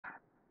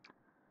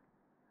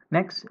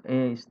Next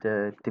is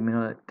the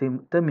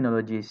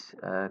terminologies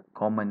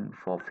common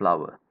for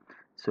flower.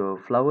 So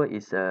flower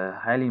is a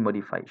highly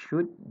modified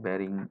shoot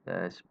bearing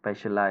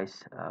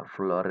specialized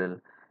floral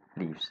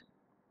leaves.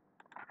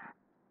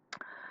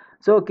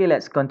 So okay,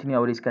 let's continue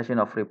our discussion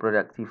of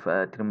reproductive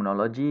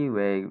terminology,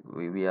 where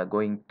we are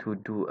going to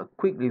do a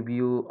quick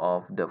review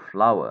of the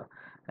flower.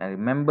 And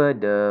remember,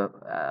 the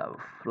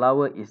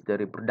flower is the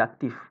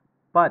reproductive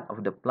part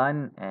of the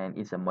plant, and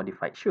it's a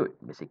modified shoot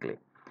basically.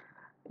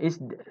 It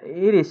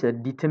is a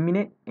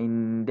determinate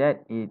in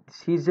that it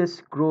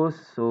ceases growth,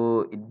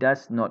 so it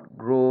does not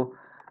grow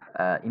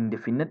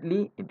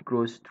indefinitely. It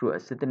grows through a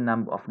certain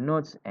number of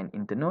nodes and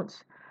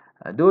internodes.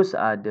 Those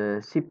are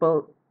the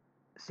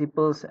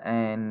sepals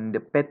and the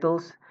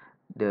petals,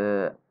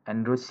 the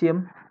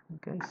androecium.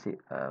 Okay,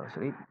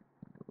 sorry.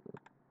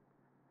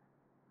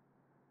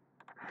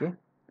 Okay,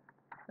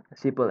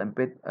 sepal and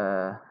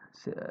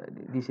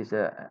this is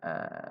a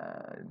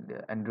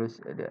the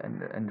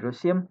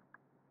androecium,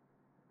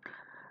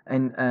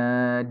 and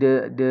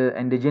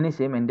the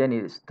genesem, and then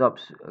it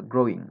stops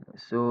growing.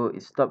 So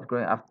it stops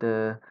growing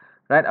after,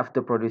 right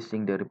after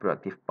producing the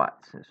reproductive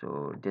parts.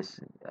 So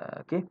just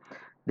okay,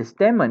 the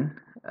stamen,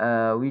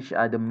 which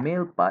are the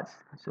male parts.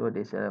 So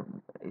there's a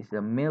is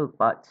the male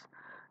parts,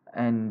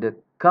 and the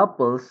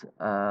carpels,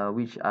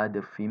 which are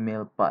the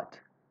female part.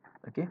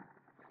 Okay.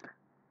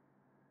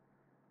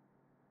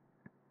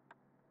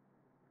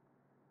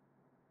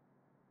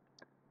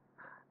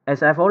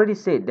 As I've already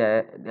said,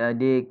 that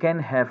they can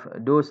have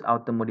those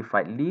outer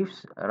modified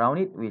leaves around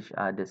it, which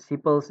are the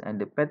sepals and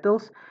the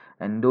petals,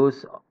 and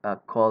those are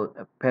called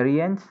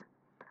perianths.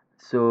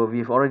 So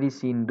we've already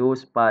seen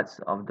those parts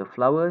of the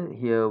flower.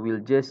 Here we'll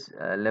just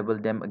label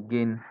them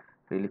again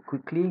really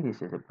quickly.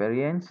 This is a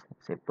perianth,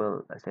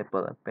 sepal,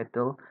 a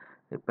petal,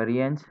 the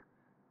perianth.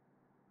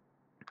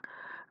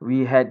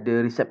 We had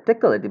the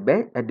receptacle at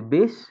the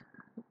base.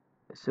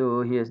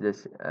 So here's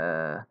this.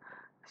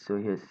 So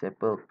here's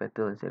sepal,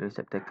 petal, and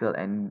receptacle,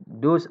 and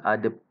those are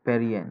the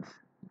perianths.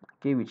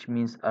 Okay, which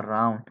means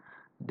around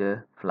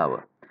the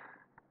flower.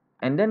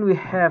 And then we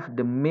have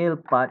the male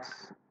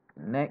parts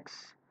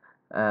next,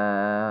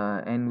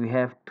 and we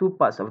have two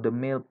parts of the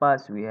male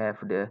parts. We have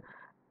the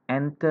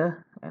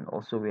anther, and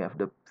also we have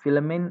the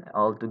filament.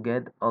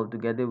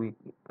 Altogether we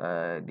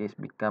this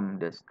become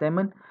the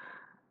stamen.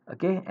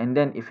 Okay, and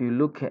then if you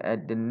look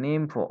at the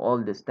name for all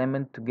the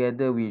stamen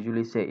together, we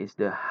usually say it's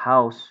the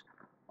house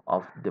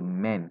of the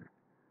man.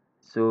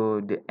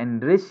 So the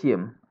andros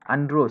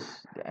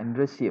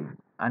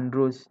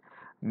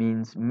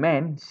means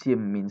man,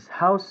 sium means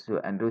house.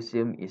 So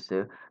androsium is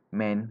a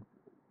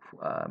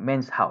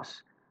man's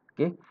house.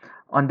 Okay.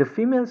 On the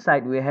female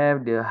side, we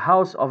have the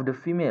house of the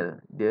female,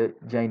 the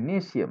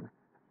gynecium.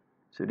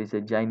 So there's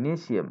a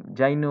gynecium.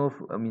 Gyno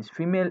means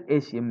female,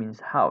 asium means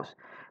house,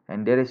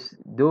 and there is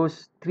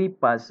those three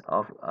parts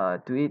of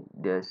to it: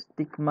 the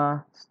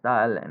stigma,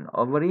 style, and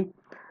ovary.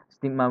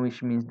 Stigma,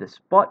 which means the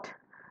spot.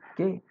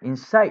 Okay,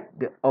 inside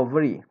the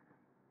ovary.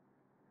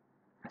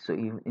 So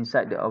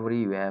inside the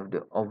ovary we have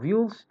the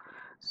ovules.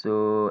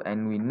 So,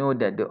 and we know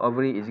that the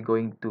ovary is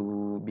going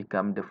to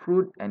become the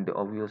fruit, and the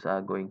ovules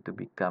are going to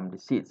become the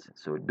seeds.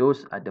 So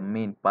those are the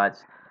main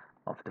parts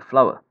of the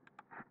flower.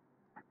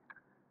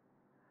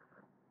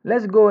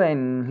 Let's go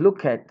and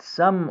look at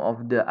some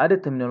of the other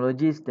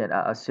terminologies that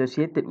are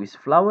associated with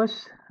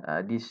flowers.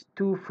 These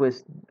two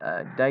first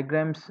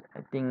diagrams,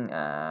 I think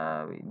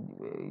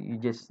you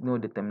just know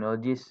the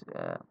terminologies.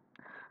 Uh,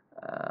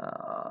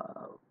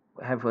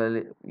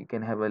 you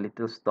can have a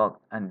little stalk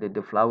under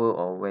the flower,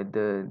 or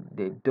whether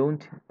they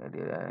don't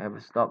they have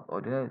a stalk,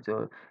 or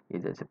so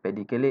if there's a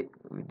pediculate,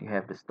 you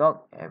have the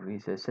stalk. If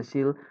it's a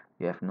sessile,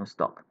 you have no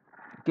stalk.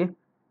 Okay.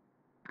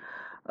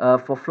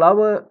 For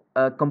flower,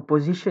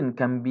 composition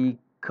can be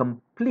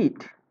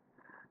complete,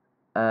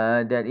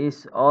 that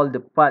is, all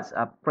the parts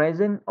are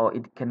present, or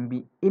it can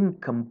be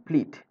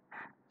incomplete.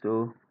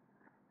 So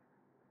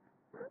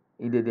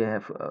either they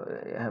have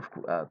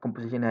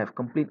composition have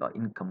complete or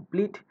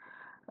incomplete.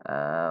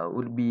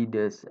 Would be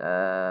the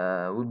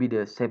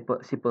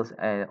sepals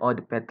or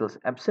the petals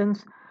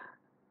absence.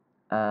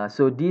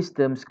 So these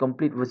terms,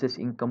 complete versus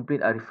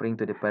incomplete, are referring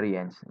to the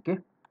perianths. Okay.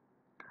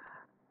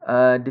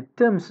 The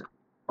terms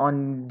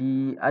on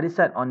the other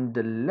side, on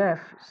the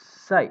left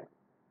side,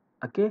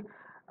 okay,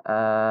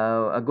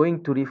 are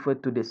going to refer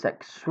to the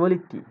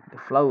sexuality, the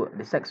flower,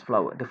 the sex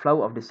flower, the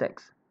flower of the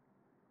sex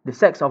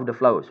of the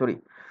flower.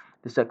 Sorry,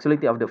 the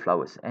sexuality of the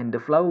flowers. And the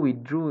flower we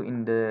drew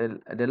in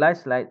the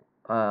last slide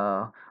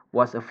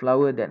was a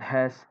flower that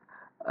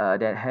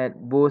had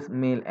both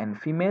male and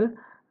female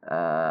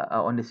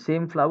on the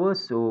same flower.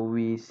 So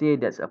we say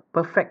that's a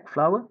perfect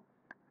flower,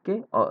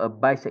 okay, or a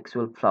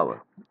bisexual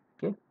flower.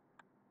 Okay.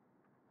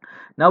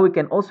 Now we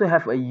can also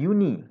have a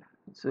uni.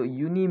 So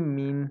uni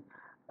mean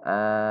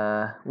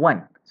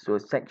one. So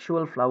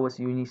sexual flowers,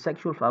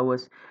 unisexual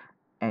flowers,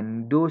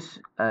 and those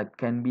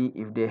can be,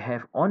 if they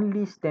have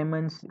only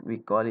stamens, we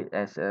call it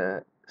as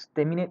a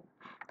staminate.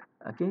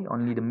 Okay,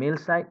 only the male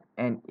side.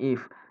 And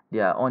if they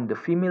are on the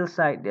female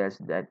side, there's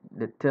that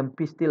the term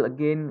pistil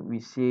again. We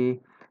say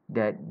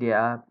that they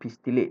are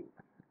pistillate.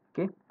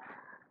 Okay.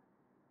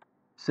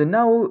 So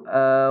now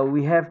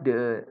we have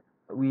the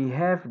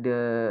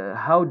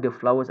how the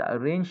flowers are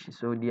arranged.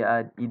 So they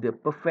are either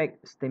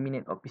perfect,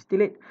 staminate, or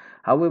pistillate.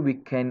 However, we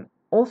can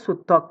also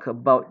talk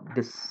about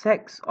the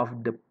sex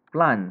of the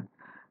plant,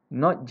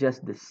 not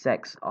just the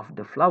sex of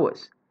the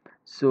flowers.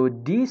 So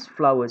these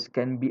flowers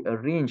can be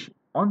arranged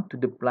onto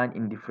the plant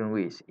in different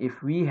ways.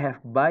 If we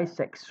have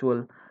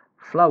bisexual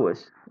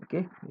flowers,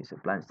 okay, it's a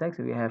plant sex.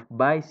 We have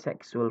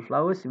bisexual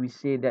flowers. We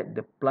say that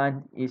the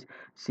plant is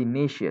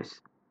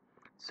synaceous.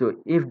 So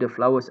if the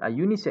flowers are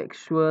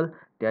unisexual,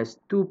 there's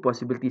two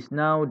possibilities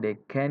now. They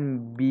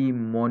can be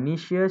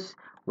monoecious,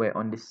 where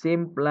on the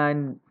same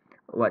plant,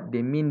 what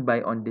they mean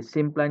by on the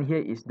same plant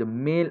here is the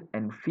male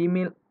and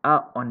female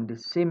are on the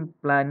same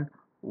plant,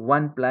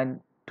 one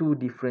plant, two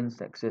different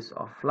sexes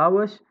of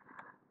flowers.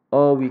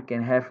 Or we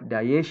can have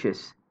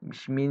dioecious,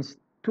 which means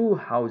two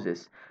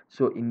houses.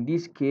 So in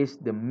this case,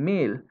 the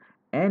male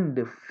and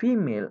the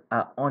female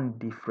are on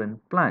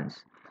different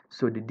plants.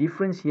 So the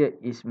difference here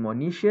is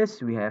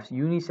monoecious. We have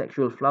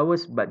unisexual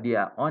flowers, but they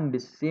are on the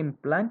same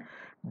plant.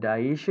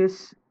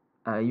 Dioecious,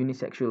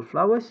 unisexual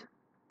flowers,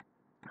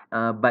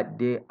 but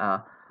they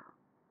are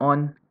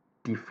on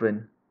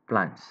different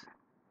plants.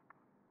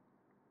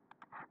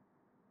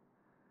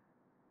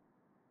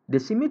 The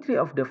symmetry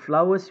of the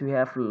flowers, we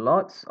have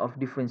lots of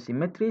different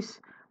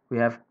symmetries. We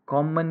have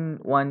common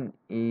one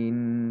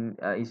in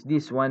is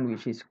this one,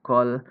 which is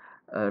called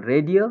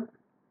radial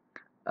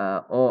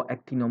or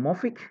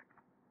actinomorphic.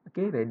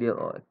 Okay, radial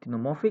or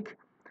actinomorphic,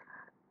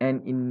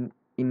 and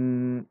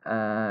in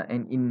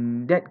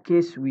that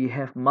case we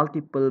have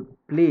multiple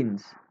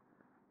planes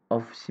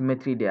of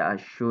symmetry that are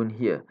shown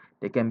here.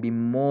 There can be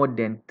more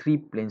than 3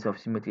 planes of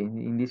symmetry.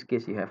 In this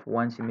case, you have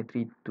 1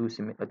 symmetry, 2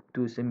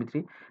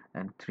 symmetry,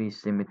 and 3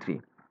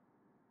 symmetry.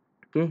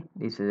 Okay,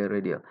 this is a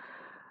radial.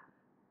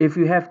 If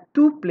you have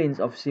 2 planes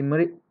of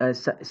symmetry,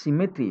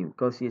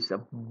 because it's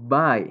a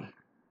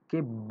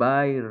okay,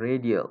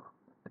 biradial.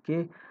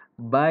 Okay,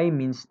 bi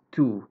means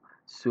 2,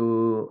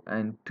 so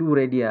and 2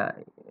 radii,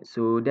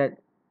 so that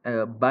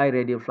a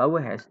biradial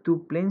flower has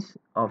 2 planes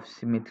of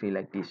symmetry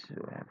like this. So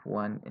we have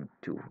 1 and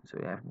 2, so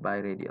we have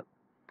biradial.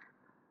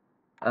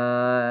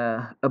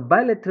 A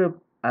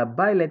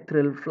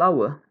bilateral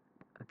flower,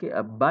 okay,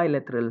 a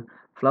bilateral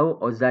flower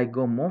or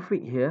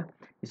zygomorphic here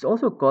is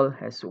also called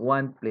has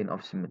 1 plane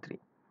of symmetry.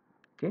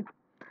 Okay,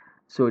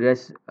 so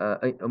there's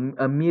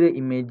a mirror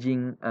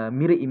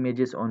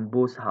images on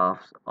both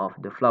halves of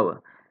the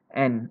flower,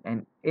 and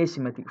an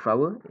asymmetric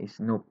flower is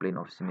no plane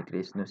of symmetry.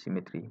 There's no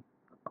symmetry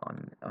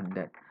on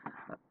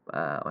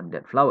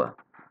that flower.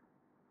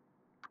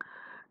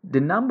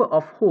 The number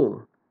of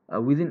holes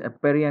within a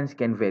perianth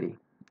can vary.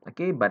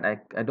 Okay, but I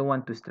don't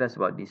want to stress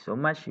about this so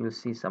much. You'll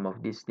see some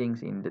of these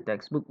things in the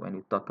textbook when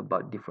we talk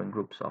about different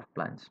groups of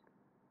plants.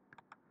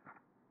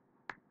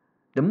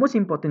 The most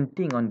important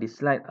thing on this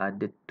slide are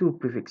the two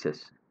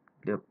prefixes,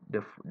 the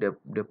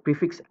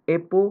prefix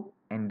apo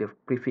and the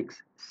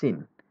prefix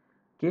syn.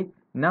 Okay,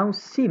 now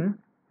syn,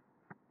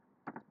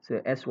 so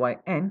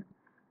syn,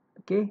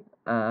 okay,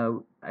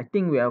 I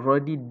think we have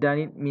already done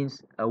it,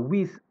 means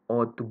with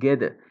or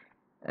together,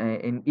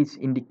 and it's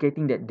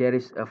indicating that there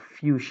is a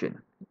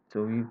fusion.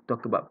 So we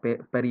talk about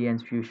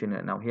perianth fusion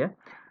now here.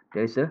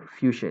 There is a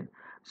fusion.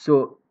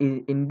 So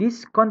in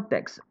this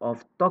context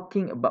of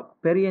talking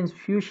about perianth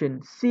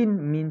fusion,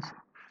 syn means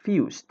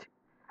fused.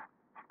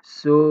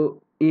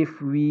 So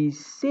if we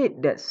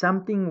said that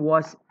something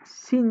was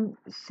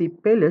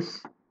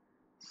syncypellus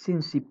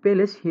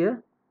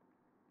here,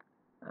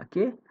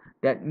 okay,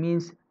 that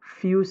means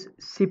fused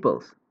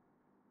sepals.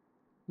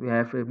 We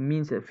have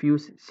means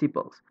fused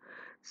sepals.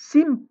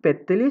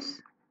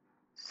 Sympetalis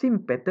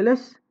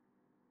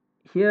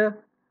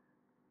here,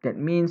 that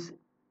means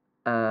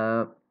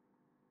the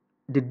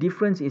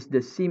difference is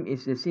the same.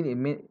 Is the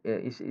same.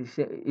 Is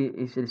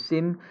the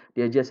same.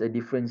 They are just a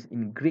difference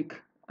in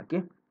Greek.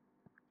 Okay.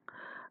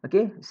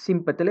 Okay.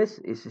 Sympetalis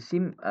is the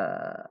same.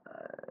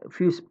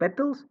 Fused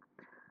petals.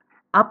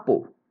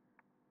 Apo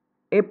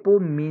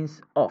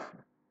means off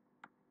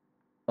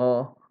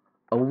or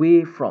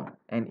away from,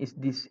 and is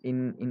this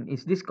in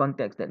is this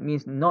context, that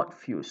means not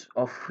fused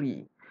or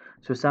free.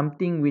 So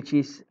something which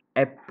is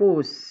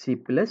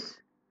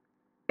aposepalous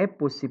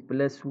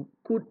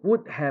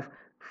would have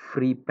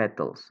free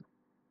petals.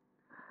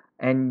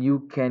 And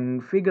you can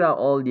figure out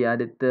all the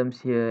other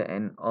terms here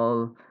and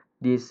all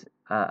these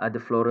other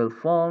floral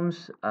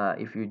forms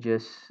if you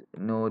just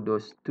know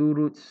those two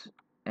roots,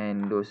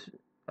 and those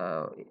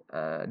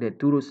the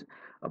two roots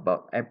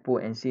about apo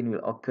and syn will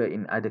occur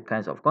in other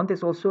kinds of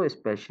contexts also,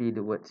 especially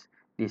the words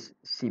this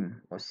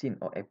syn or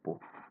apo.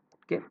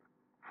 Okay.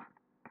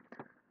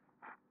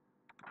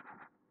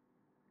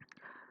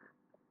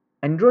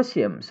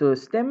 Androecium. So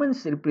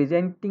stamens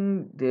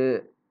representing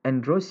the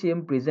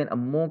androecium present a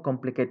more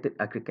complicated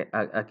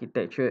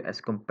architecture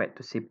as compared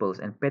to sepals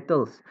and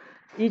petals.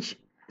 Each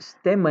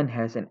stamen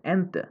has an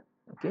anther.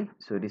 Okay,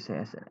 so this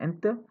has an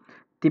anther,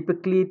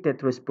 typically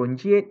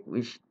tetraspongiate,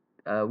 which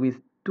with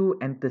two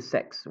enter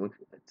sacs,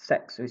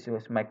 which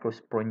was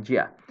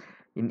microsporangia.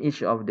 In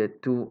each of the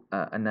two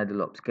another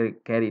lobes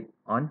carried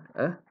on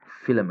a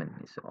filament.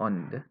 It's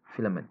on the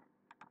filament.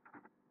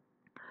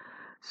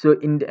 So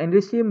in the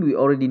endothelium, we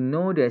already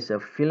know there's a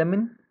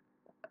filament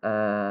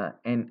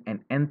and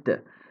an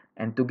anther,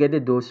 and together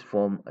those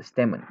form a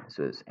stamen.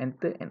 So it's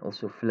anther and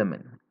also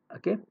filament.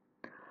 Okay.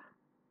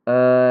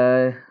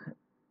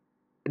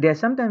 There are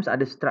sometimes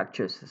other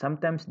structures.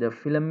 Sometimes the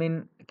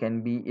filament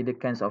can be either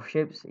kinds of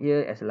shapes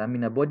here as a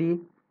laminar body,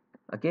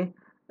 okay,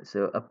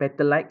 so a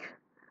petal-like,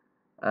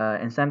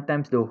 and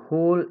sometimes the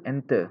whole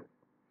anther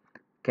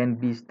can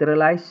be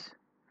sterilized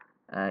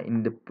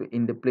in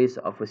the place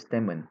of a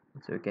stamen.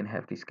 So you can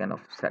have this kind of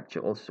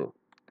structure also.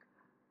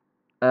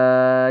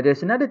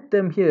 There's another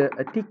term here,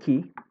 a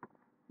tiki.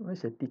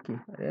 What's a tiki?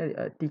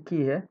 A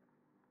tiki here.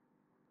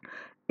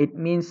 It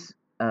means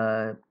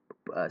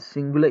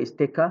singular is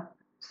teka,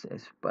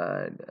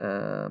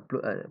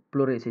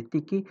 plural is a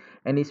tiki,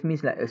 and it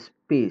means like a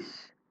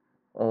space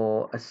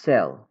or a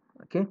cell.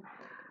 Okay,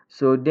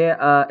 so there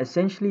are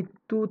essentially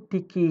two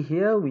tiki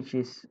here, which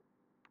is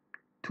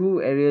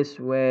two areas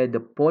where the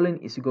pollen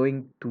is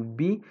going to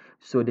be.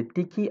 So the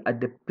tiki are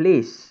the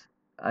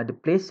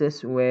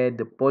places where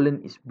the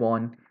pollen is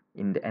born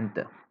in the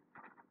anther.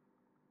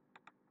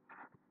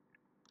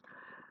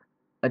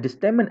 The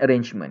stamen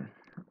arrangement.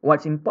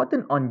 What's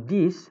important on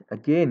this,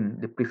 again,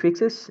 the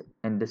prefixes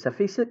and the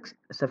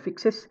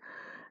suffixes,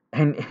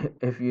 and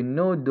if you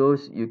know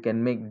those, you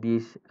can make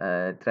this,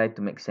 try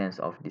to make sense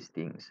of these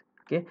things.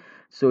 Okay,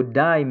 so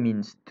di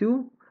means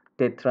two,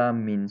 tetra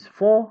means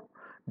four,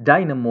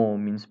 dynamo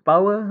means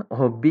power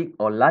or big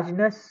or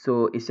largeness.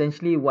 So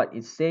essentially what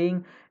it's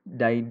saying,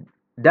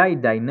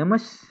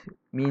 didynamous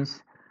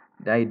means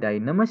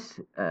didynamous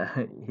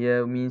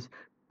here means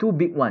two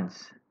big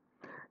ones.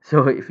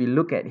 So if we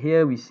look at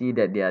here, we see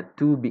that there are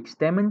two big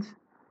stamens,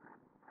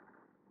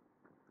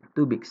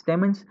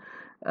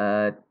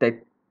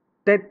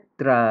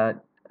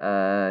 tetra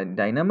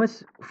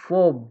dynamus,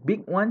 four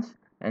big ones,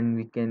 and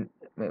we can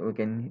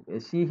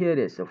see here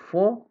there's a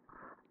four,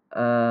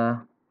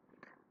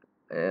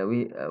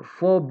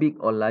 four big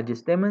or larger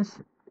stamens.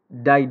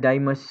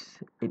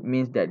 Didymus, it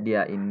means that they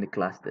are in the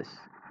clusters.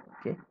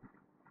 Okay.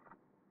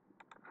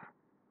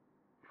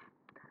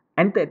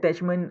 Anther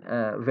attachment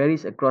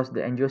varies across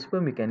the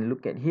angiosperm. We can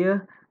look at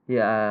here.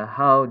 Here are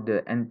how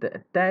the anther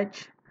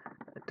attach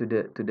to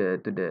the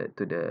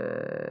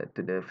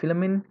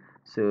filament.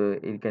 So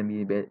it can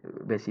be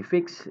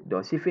basifix,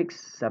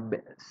 dorsifix,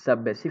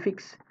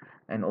 subbasifix,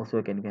 and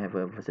also can have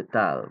a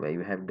versatile where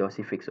you have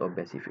dorsifix or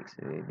basifix.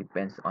 It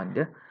depends on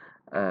the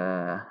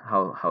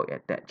how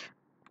it attach.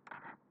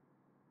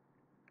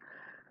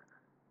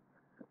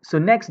 So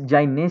next,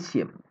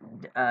 gynoecium,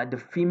 the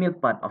female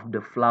part of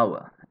the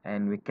flower,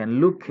 and we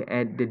can look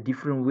at the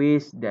different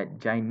ways that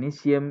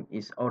gynoecium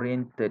is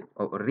oriented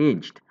or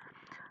arranged.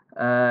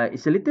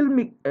 It's a little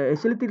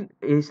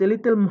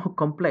more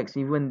complex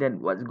even than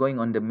what's going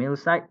on the male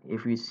side.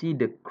 If we see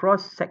the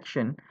cross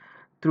section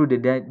through the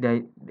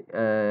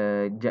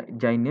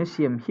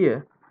gynoecium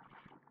here,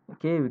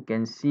 okay, we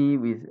can see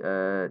with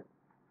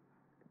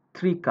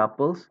three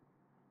couples,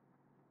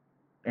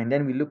 and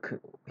then we look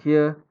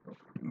here.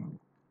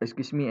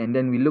 Excuse me, and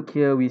then we look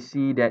here, we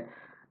see that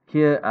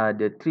here are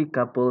the three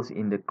couples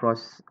in the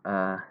cross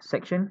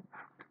section.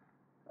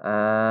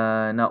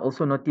 Now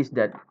also notice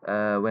that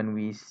when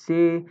we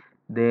say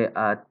there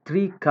are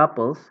three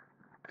couples,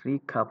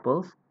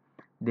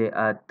 there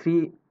are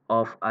three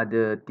of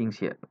other things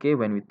here. Okay,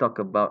 when we talk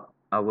about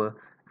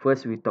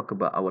we talk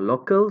about our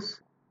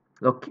locules.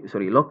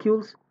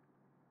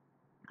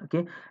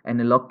 Okay, and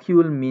a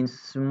locule means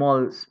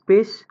small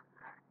space.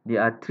 There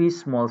are three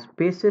small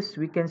spaces.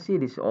 We can see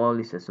this all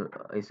is a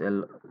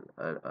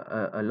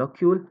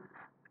locule.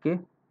 Okay.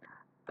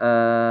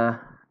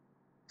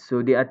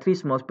 So there are three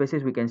small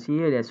spaces we can see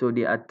here. So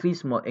there are three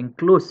small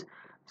enclosed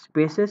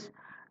spaces.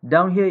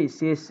 Down here it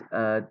says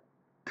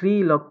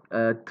three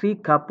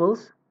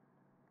couples.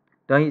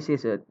 Down here it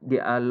says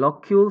there are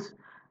locules,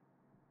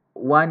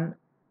 one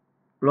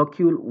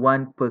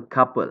per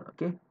couple.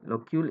 Okay,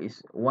 locule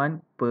is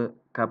one per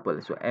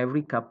couple. So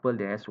every couple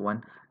there has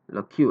one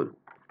locule.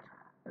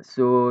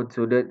 So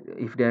that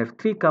if they have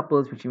three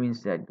couples, which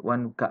means that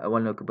one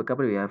locule per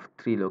couple, we have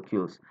three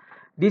locules.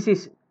 This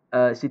is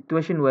a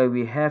situation where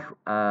we have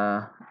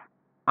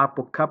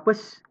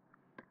apocarpus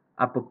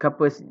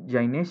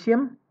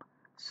gynoecium.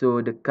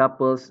 So the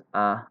couples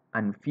are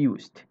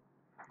unfused.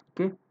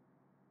 Okay.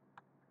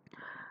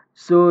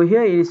 So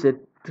here it is a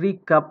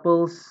three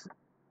couples,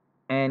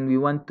 and we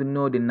want to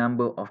know the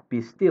number of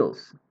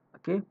pistils.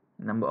 Okay,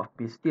 number of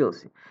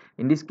pistils.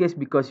 In this case,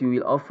 because you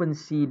will often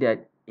see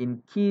that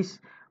in keys,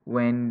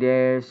 when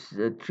there's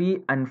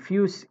three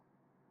unfused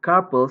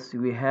carpels,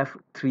 we have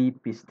three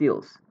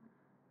pistils.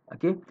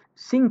 Okay,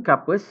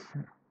 syncarpus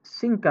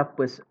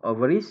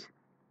ovaries.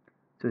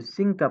 So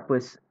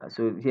syncarpus,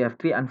 so we have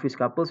three unfused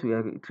carpels, we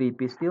have three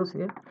pistils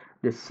here.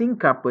 The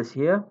syncarpus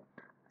here,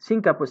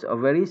 syncarpus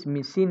ovaries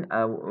means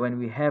when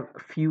we have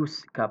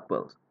fused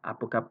carpels.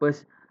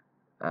 Apocarpus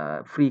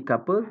free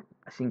couple.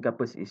 Sync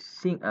couples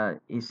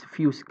is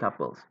fused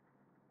couples.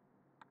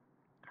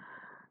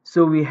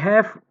 So we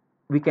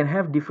can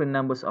have different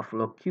numbers of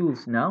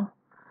locules now.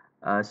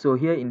 So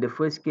here in the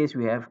first case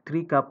we have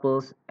 3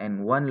 couples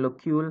and 1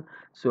 locule.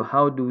 So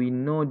how do we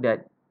know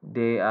that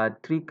there are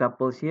 3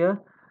 couples here?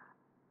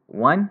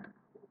 One,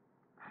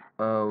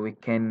 we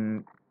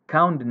can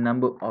count the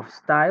number of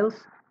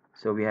styles.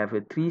 So we have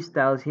 3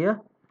 styles here.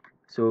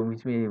 So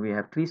which means we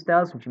have 3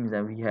 styles, which means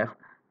that we have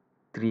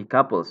 3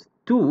 couples.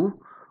 2,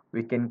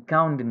 we can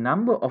count the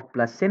number of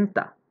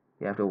placenta.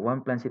 We have the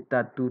 1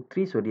 placenta, 2,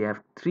 3. So they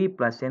have 3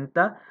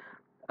 placenta.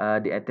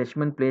 The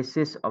attachment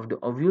places of the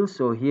ovule.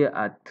 So here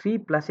are 3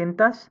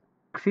 placenta.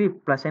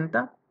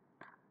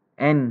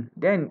 And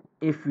then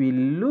if we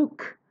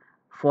look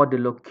for the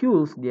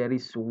locules, there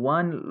is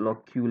 1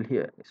 locule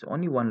here. It's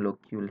only 1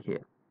 locule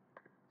here.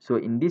 So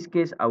in this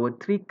case, our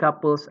 3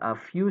 couples are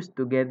fused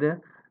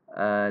together,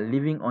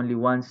 leaving only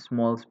 1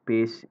 small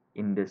space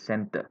in the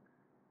center.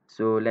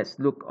 So let's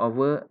look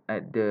over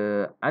at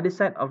the other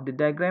side of the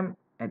diagram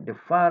at the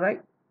far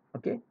right.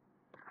 Okay.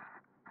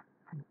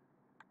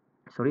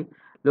 Sorry.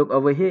 Look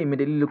over here,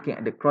 immediately looking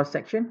at the cross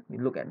section. We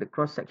look at the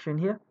cross section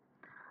here.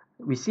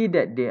 We see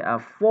that there are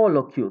 4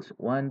 locules.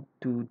 1,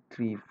 2,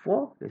 3,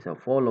 4. There's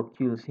 4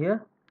 locules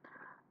here.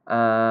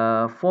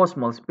 4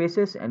 small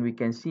spaces, and we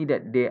can see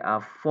that there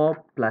are 4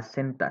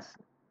 placentas.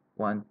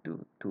 1,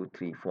 2, 2,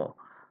 3, 4.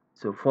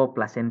 So 4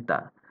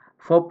 placenta.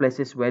 4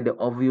 places where the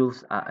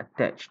ovules are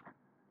attached.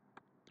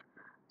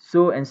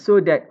 So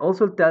that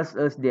also tells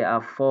us there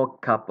are 4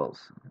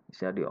 couples.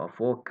 So there are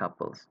 4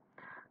 couples.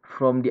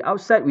 From the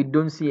outside, we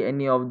don't see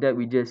any of that.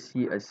 We just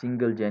see a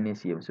single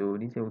genesium. So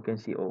this we can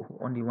see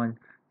only 1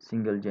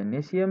 single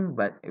genesium.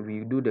 But if we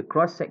do the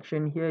cross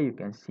section here, you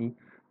can see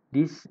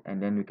this, and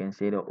then we can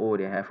say that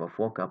they have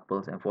 4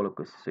 couples and 4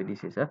 locules. So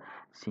this is a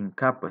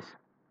syncarpus.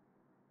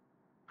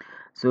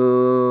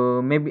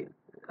 So maybe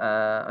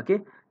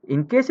okay.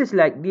 In cases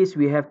like this,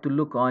 we have to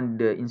look on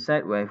the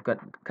inside where I've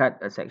cut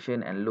a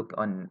section and look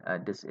on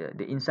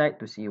the inside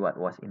to see what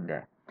was in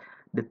there.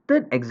 The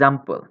third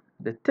example,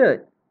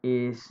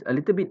 is a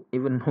little bit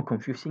even more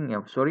confusing.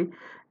 I'm sorry,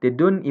 they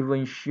don't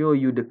even show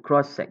you the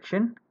cross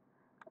section.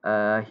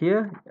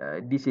 Here,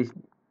 this is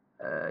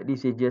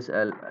just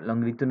a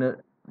longitudinal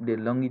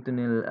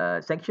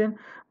section,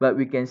 but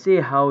we can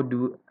say how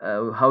do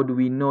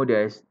we know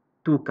there's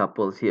 2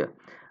 couples here?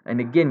 And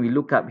again, we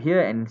look up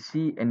here and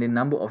see and the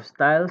number of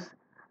styles.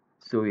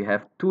 So we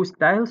have 2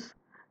 styles.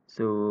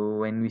 So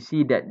when we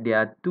see that there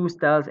are 2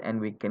 styles, and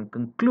we can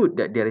conclude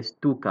that there is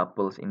 2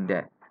 couples in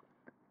there.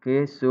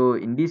 Okay, so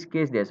in this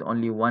case, there's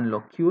only 1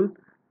 locule,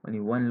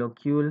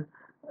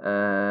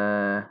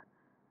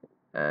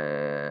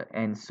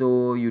 and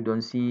so you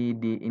don't see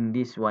in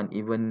this one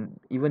even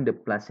the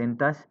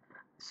placentas.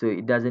 So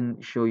it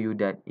doesn't show you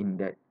that in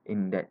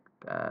that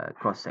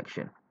cross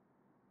section.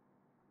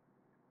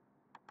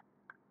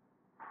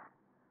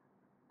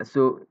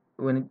 So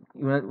when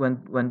we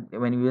want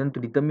to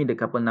determine the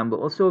couple number,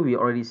 also we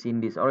already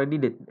seen this already,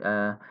 that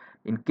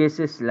in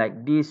cases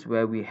like this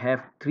where we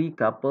have 3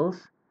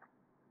 couples,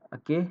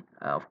 okay,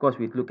 of course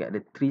we look at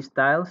the 3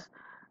 styles.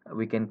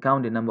 We can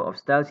count the number of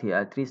styles. Here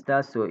are 3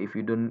 styles. So if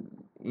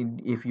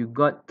you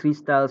got 3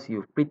 styles,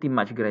 you've pretty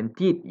much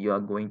guaranteed you are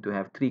going to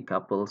have 3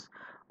 couples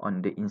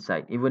on the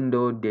inside, even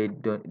though they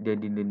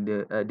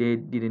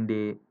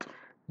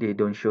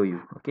don't show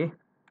you. Okay.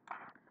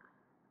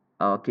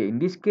 Okay, in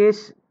this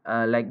case,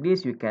 like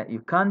this, you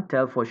can't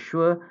tell for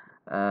sure.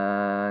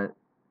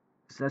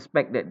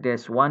 Suspect that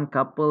there's 1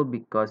 couple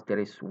because there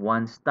is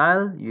 1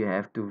 style. You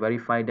have to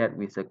verify that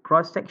with a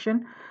cross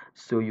section.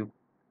 So you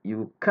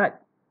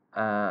cut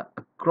a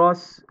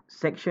cross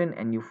section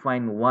and you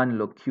find 1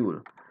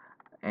 locule,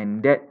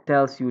 and that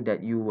tells you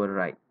that you were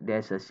right.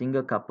 There's a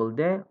single couple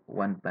there,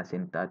 1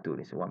 placenta too.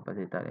 There's 1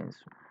 placenta and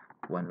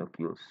 1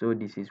 locule. So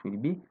this will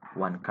be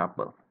 1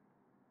 couple.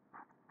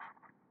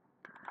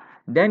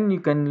 Then you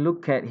can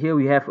look at here,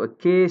 we have a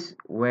case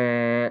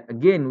where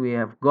again we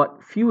have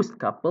got fused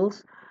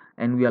couples,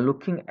 and we are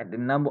looking at the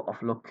number of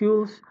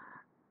locules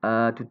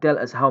to tell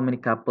us how many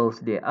couples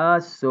there are.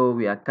 So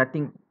we are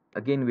cutting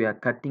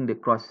the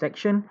cross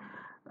section.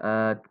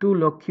 2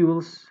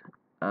 locules,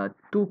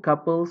 2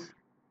 couples,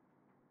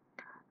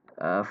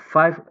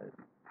 5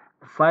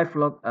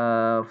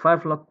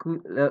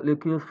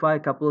 locules,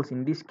 5 couples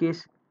in this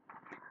case.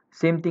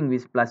 Same thing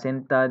with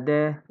placenta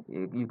there.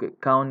 You could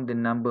count the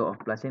number of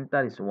placenta.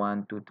 It's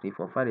 1, 2, 3,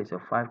 4, 5. There's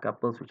 5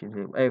 couples, which is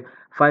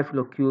 5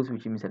 locules,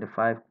 which means that the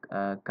 5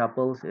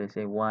 couples. There's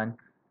 1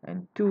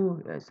 and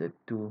 2. There's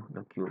 2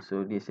 locules.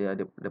 So this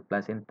the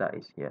placenta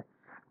is here.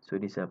 So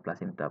this is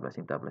placenta.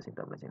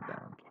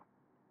 Okay.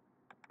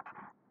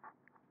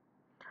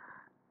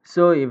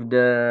 So if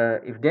there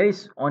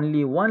is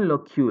only 1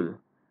 locule,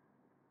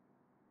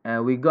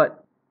 we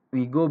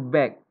go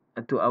back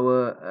to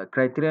our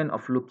criterion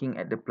of looking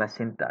at the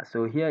placenta.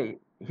 So here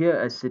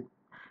is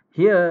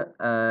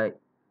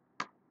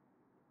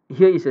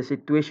a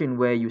situation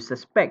where you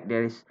suspect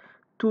there is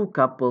 2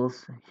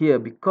 couples here,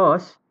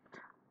 because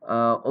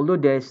although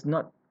there is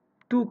not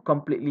two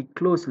completely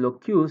closed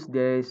locules,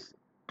 there is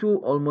two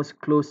almost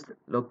closed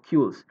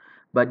locules,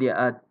 but there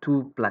are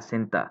two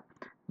placenta.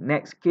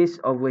 Next case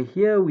over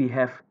here, we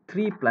have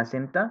three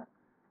placenta.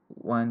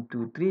 1,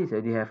 2, 3.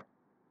 So they have,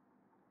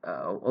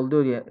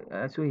 although they,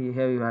 so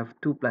here you have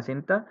two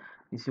placenta.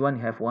 This one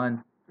have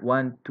one,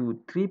 two,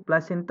 three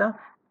placenta.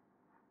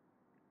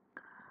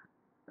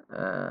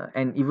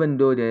 And even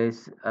though there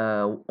is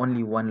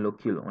only one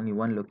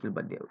locule,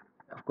 but they,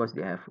 of course,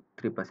 they have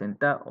three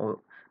placenta, or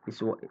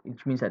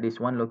which means that there's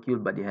one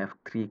locule, but they have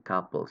three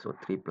carpels, so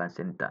three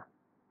placenta.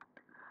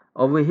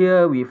 Over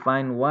here, we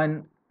find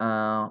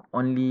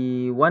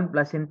only one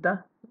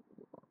placenta.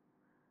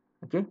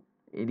 Okay,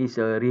 it is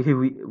a really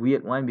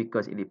weird one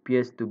because it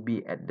appears to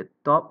be at the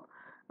top,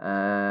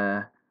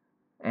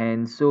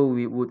 and so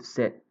we would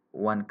set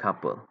one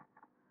carpel.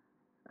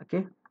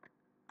 Okay.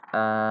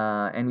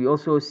 And we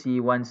also see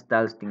one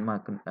style stigma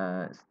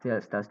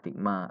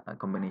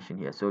combination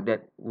here, so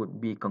that would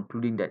be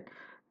concluding that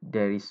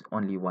there is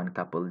only one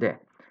couple there.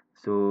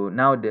 So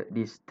now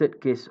this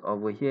third case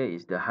over here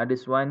is the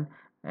hardest one,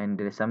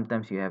 and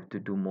sometimes you have to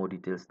do more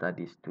detailed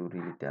studies to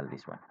really tell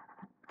this one.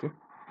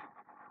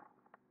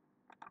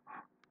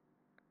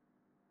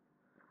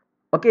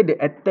 Okay, the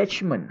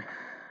attachment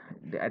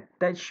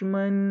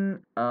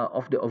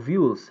of the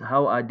ovules.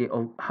 How are the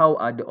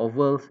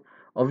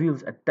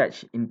ovules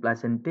attached in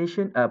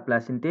placentation?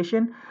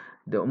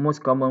 The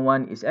most common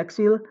one is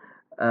axial.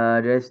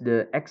 There's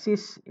the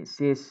axis. It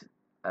says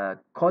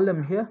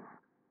column here.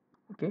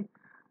 Okay,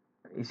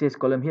 it says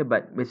column here,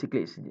 but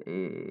basically it's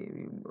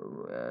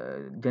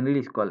generally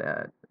it's called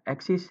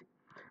axis.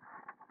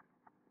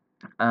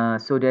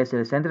 So there's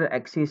a central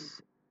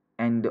axis,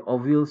 and the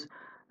ovules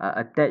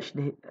attached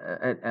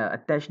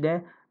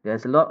there.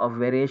 There's a lot of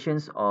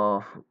variations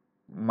of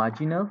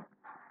marginal.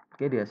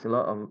 Okay, there's a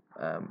lot of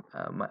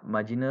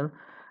marginal.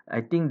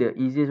 I think the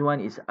easiest one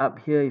is up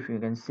here, if you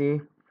can see,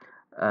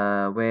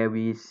 where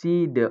we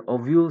see the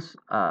ovules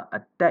are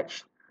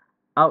attached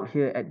out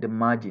here at the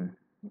margin.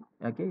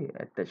 Okay,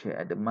 attached here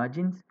at the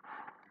margins,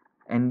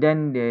 and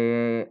then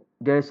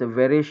there's a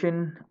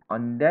variation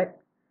on that.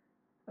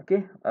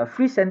 Okay,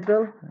 free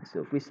central.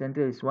 So free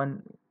central is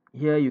one.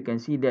 Here you can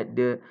see that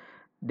there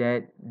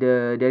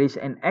is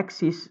an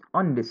axis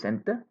on the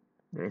center.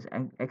 There is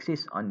an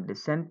axis on the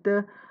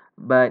center,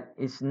 but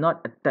it's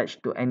not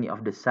attached to any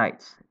of the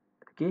sides.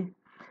 Okay,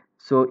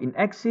 so in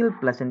axial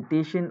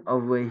placentation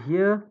over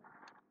here,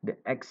 the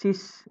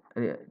axis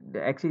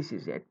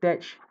is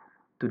attached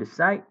to the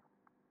side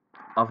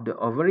of the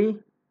ovary.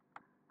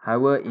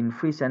 However, in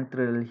free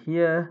central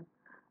here,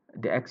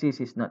 the axis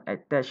is not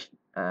attached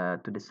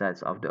to the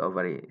sides of the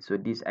ovary. So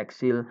this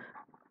axial,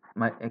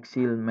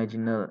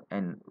 marginal,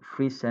 and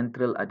free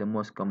central are the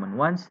most common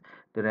ones.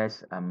 The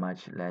rest are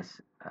much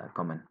less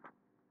common.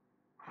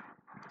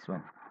 This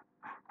one.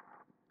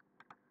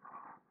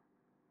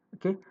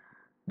 Okay.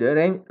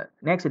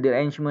 Next, the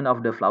arrangement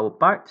of the flower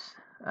parts.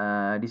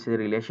 This is a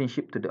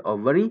relationship to the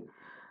ovary.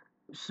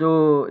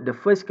 So the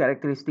first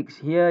characteristics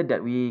here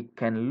that we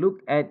can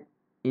look at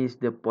is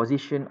the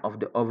position of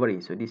the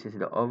ovary. So this is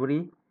the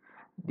ovary.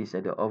 These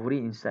are the ovary.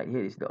 Inside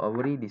here is the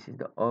ovary. This is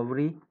the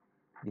ovary.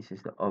 This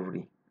is the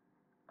ovary.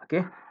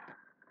 Okay.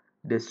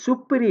 The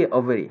superior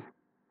ovary.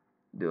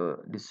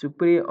 The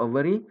superior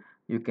ovary,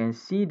 you can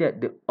see that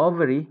the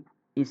ovary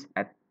is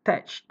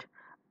attached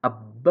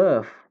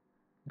above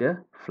the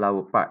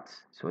flower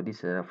parts. So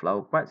these are the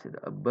flower parts,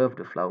 above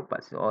the flower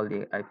parts. So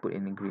I put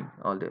in green,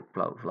 all the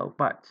flower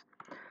parts.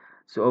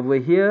 So over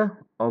here,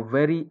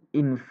 ovary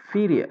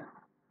inferior.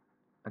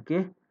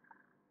 Okay,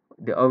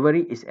 the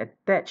ovary is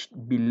attached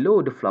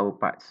below the flower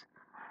parts.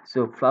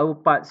 So flower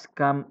parts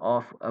come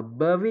off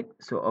above it.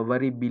 So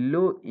ovary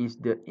below is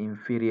the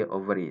inferior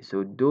ovary.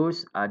 So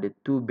those are the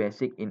two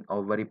basic in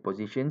ovary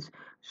positions,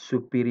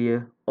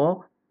 superior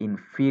or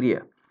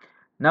inferior.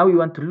 Now we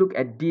want to look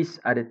at these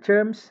other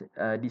terms.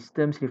 These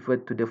terms refer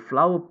to the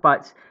flower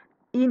parts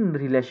in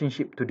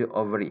relationship to the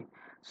ovary.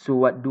 So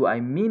what do I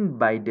mean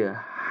by the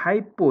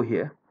hypo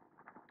here?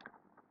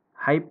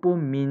 Hypo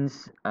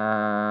means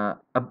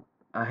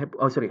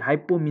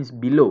hypo means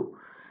below,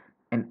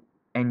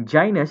 and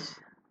gynous,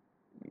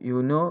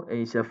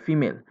 is a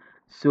female.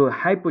 So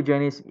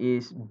hypogynous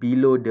is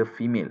below the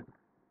female.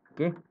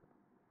 Okay.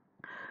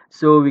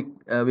 So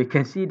we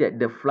can see that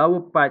the flower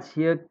parts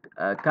here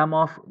come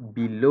off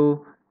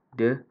below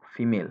the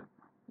female.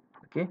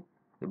 Okay,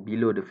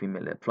 below the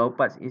female. The flower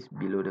parts is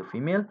below the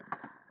female.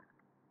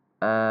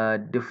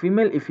 The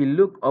female, if you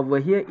look over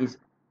here, is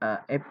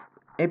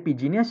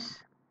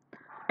epigynous.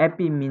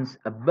 Epi means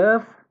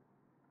above.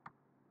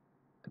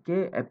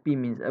 Okay, epi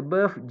means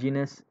above.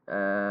 Genus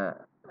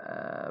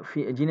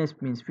genus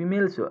means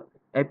female, so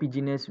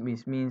epigynous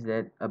means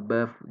that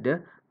above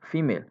the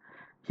female.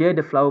 Here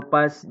the flower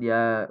parts, they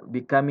are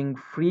becoming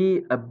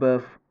free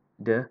above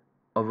the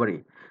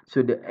ovary.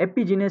 So the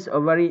epigynous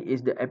ovary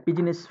is the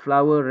epigynous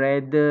flower,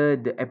 rather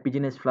the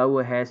epigynous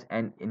flower has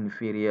an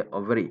inferior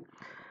ovary.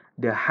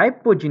 The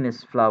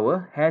hypogynous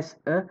flower has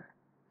a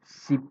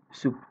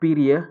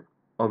superior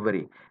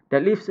ovary.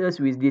 That leaves us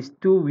with these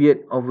two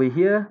weird over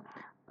here.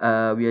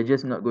 We are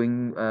just not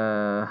going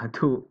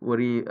to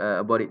worry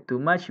about it too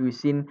much. We've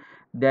seen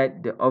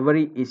that the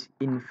ovary is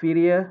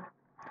inferior,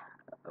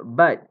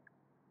 but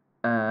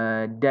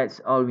that's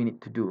all we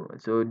need to do.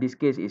 So this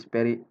case is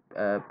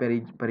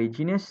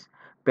perigynous.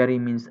 Peri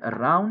means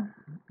around.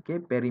 Okay,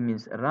 peri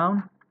means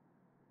around,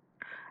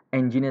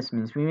 and genus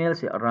means female,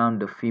 so around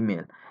the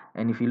female.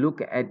 And if you look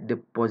at the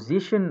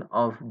position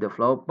of the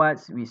flower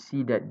parts, we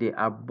see that they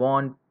are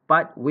borne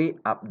part way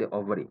up the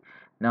ovary.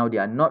 Now they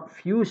are not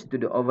fused to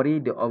the ovary.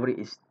 The ovary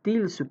is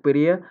still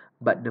superior,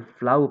 but the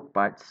flower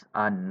parts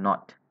are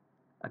not.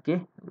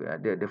 Okay,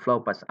 the flower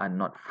parts are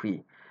not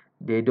free.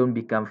 They don't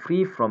become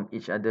free from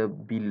each other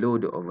below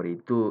the ovary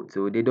too.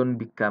 So they don't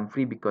become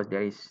free because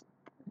there is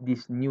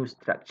this new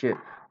structure,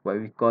 what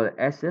we call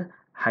as a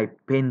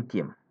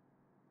hypanthium.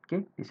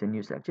 Okay, this is a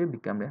new structure,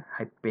 become the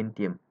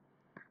hypanthium.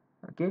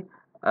 Okay,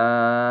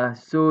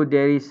 so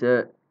there is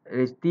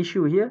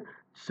tissue here.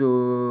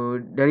 So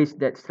there is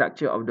that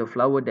structure of the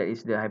flower, that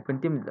is the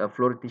hypanthium, a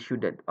floral tissue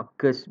that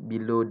occurs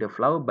below the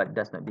flower but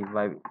does not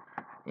divide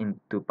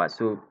into parts.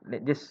 So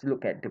let's just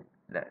look at the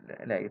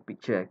like a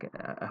picture.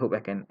 I hope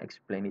I can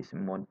explain this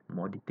in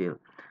more detail.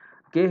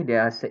 Okay,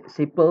 there are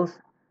sepals,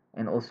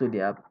 and also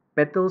there are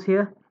petals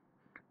here,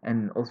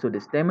 and also the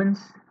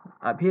stamens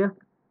up here,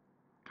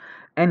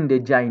 and the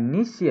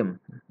gynecium,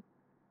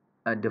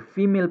 the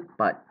female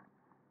part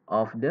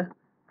of the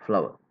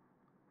flower.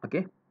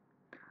 Okay,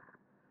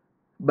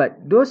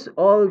 but those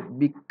all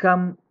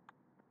become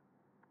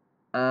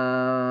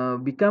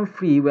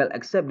free, well,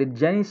 except the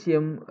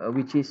gynecium,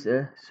 which is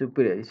a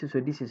superior. So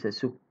this is a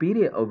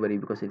superior ovary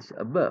because it's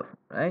above,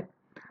 right?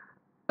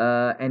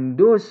 And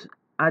those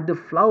other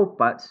flower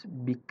parts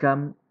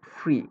become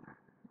free.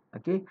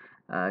 Okay,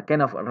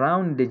 kind of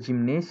around the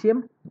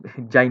gymnasium,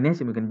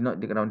 gynecium. You can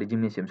not around the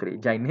gymnasium. Sorry,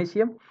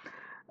 gynecium.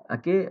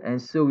 Okay,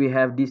 and so we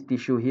have this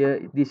tissue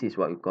here. This is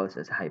what we call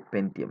as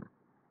hypanthium.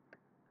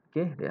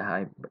 Okay, the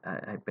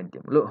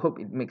hypanthium. Hope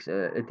it makes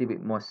a little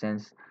bit more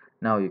sense.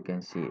 Now you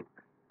can see it.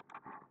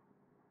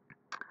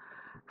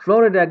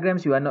 Floral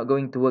diagrams, you are not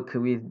going to work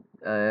with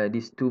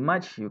this too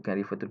much. You can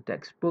refer to the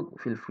textbook.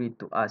 Feel free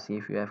to ask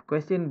if you have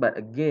question. But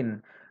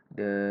again,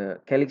 the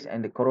calyx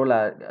and the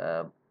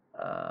corolla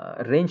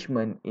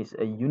arrangement is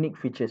a unique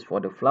features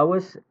for the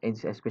flowers, and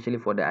especially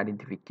for the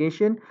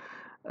identification.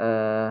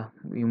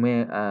 You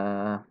may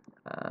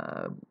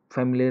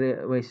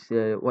familiar with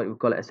what we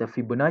call as a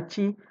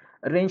Fibonacci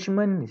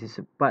arrangement. This is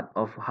a part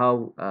of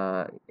how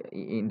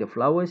in the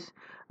flowers,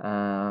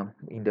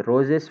 in the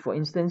roses, for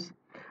instance.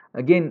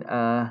 Again,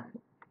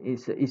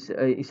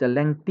 it's a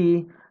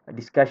lengthy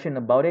discussion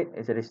about it.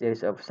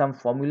 There's some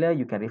formula.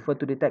 You can refer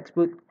to the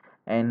textbook,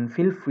 and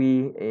feel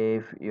free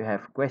if you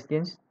have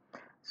questions.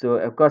 So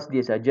of course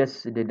these are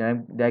just the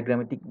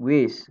diagrammatic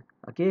ways.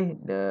 Okay,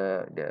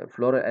 the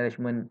floral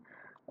arrangement,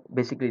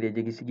 basically they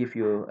just give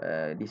you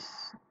this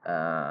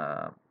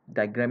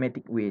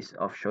diagrammatic ways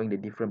of showing the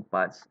different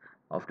parts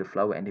of the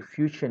flower and the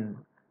fusion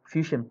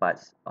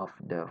parts of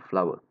the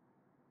flower.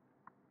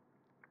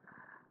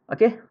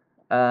 Okay,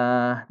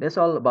 that's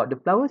all about the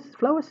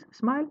flowers.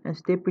 Smile and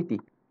stay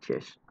pretty.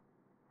 Cheers.